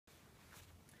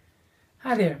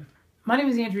Hi there. My name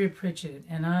is Andrea Pritchett,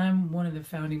 and I'm one of the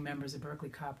founding members of Berkeley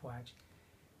Copwatch.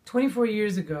 24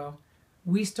 years ago,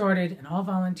 we started an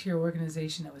all-volunteer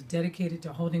organization that was dedicated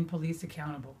to holding police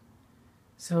accountable.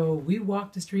 So we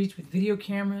walk the streets with video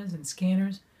cameras and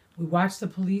scanners. We watch the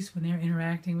police when they're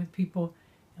interacting with people,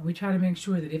 and we try to make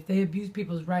sure that if they abuse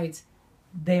people's rights,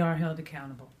 they are held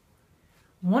accountable.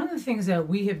 One of the things that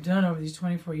we have done over these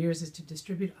 24 years is to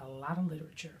distribute a lot of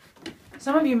literature.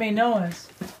 Some of you may know us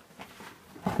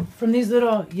from these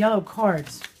little yellow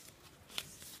cards.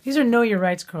 These are Know Your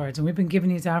Rights cards, and we've been giving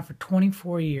these out for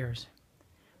 24 years.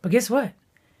 But guess what?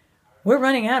 We're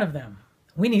running out of them.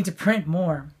 We need to print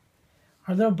more.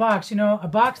 Our little box, a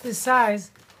box this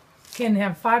size can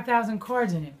have 5,000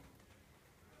 cards in it.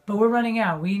 But we're running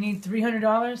out. We need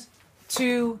 $300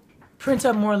 to print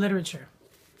up more literature.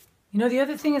 The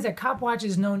other thing is that Copwatch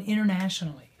is known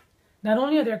internationally. Not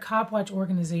only are there Copwatch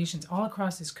organizations all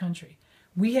across this country,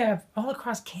 we have all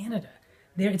across Canada.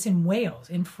 It's in Wales,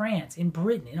 in France, in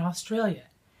Britain, in Australia.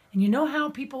 And you know how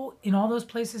people in all those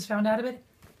places found out of it?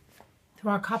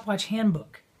 Through our Copwatch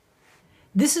handbook.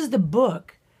 This is the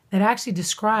book that actually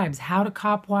describes how to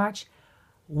Copwatch,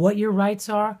 what your rights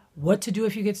are, what to do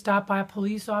if you get stopped by a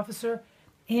police officer,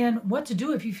 and what to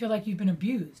do if you feel like you've been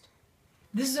abused.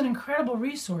 This is an incredible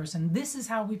resource, and this is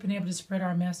how we've been able to spread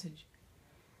our message.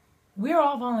 We're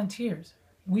all volunteers.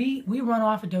 We run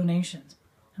off of donations.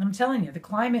 And I'm telling you, the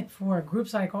climate for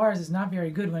groups like ours is not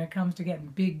very good when it comes to getting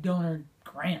big donor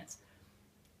grants.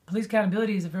 Police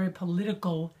accountability is a very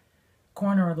political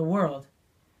corner of the world.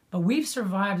 But we've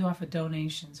survived off of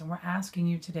donations, and we're asking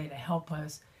you today to help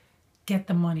us get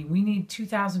the money. We need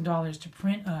 $2,000 to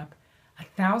print up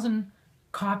 1,000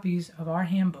 copies of our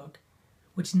handbook,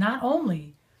 which not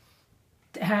only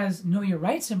has Know Your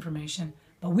Rights information,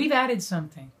 but we've added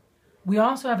something. We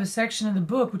also have a section of the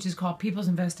book which is called People's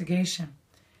Investigation.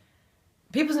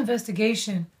 People's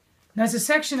Investigation, now it's a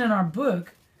section in our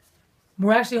book.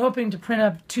 We're actually hoping to print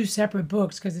up 2 separate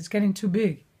books because it's getting too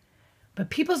big. But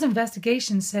People's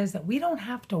Investigation says that we don't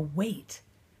have to wait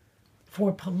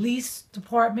for police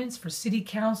departments, for city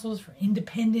councils, for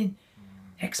independent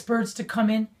experts to come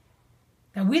in.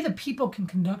 That we the people can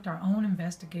conduct our own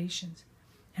investigations.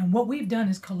 And what we've done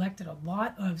is collected a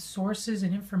lot of sources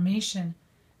and information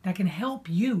that can help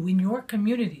you in your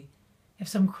community. If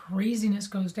some craziness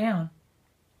goes down,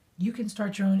 you can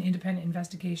start your own independent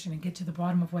investigation and get to the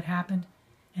bottom of what happened.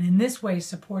 And in this way,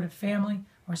 support a family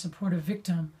or support a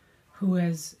victim who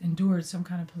has endured some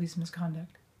kind of police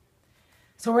misconduct.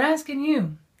 So we're asking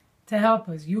you to help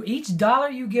us. Each dollar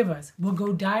you give us will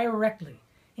go directly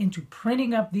into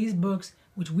printing up these books,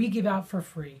 which we give out for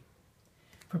free.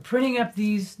 For printing up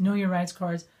these Know Your Rights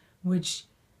cards, which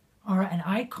are an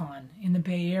icon in the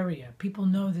Bay Area. People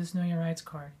know this Know Your Rights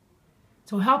card.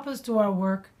 So help us do our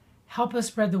work. Help us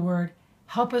spread the word.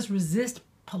 Help us resist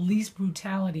police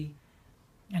brutality.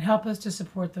 And help us to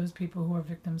support those people who are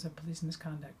victims of police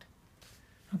misconduct.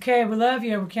 Okay, we love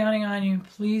you. We're counting on you.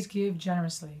 Please give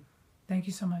generously. Thank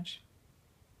you so much.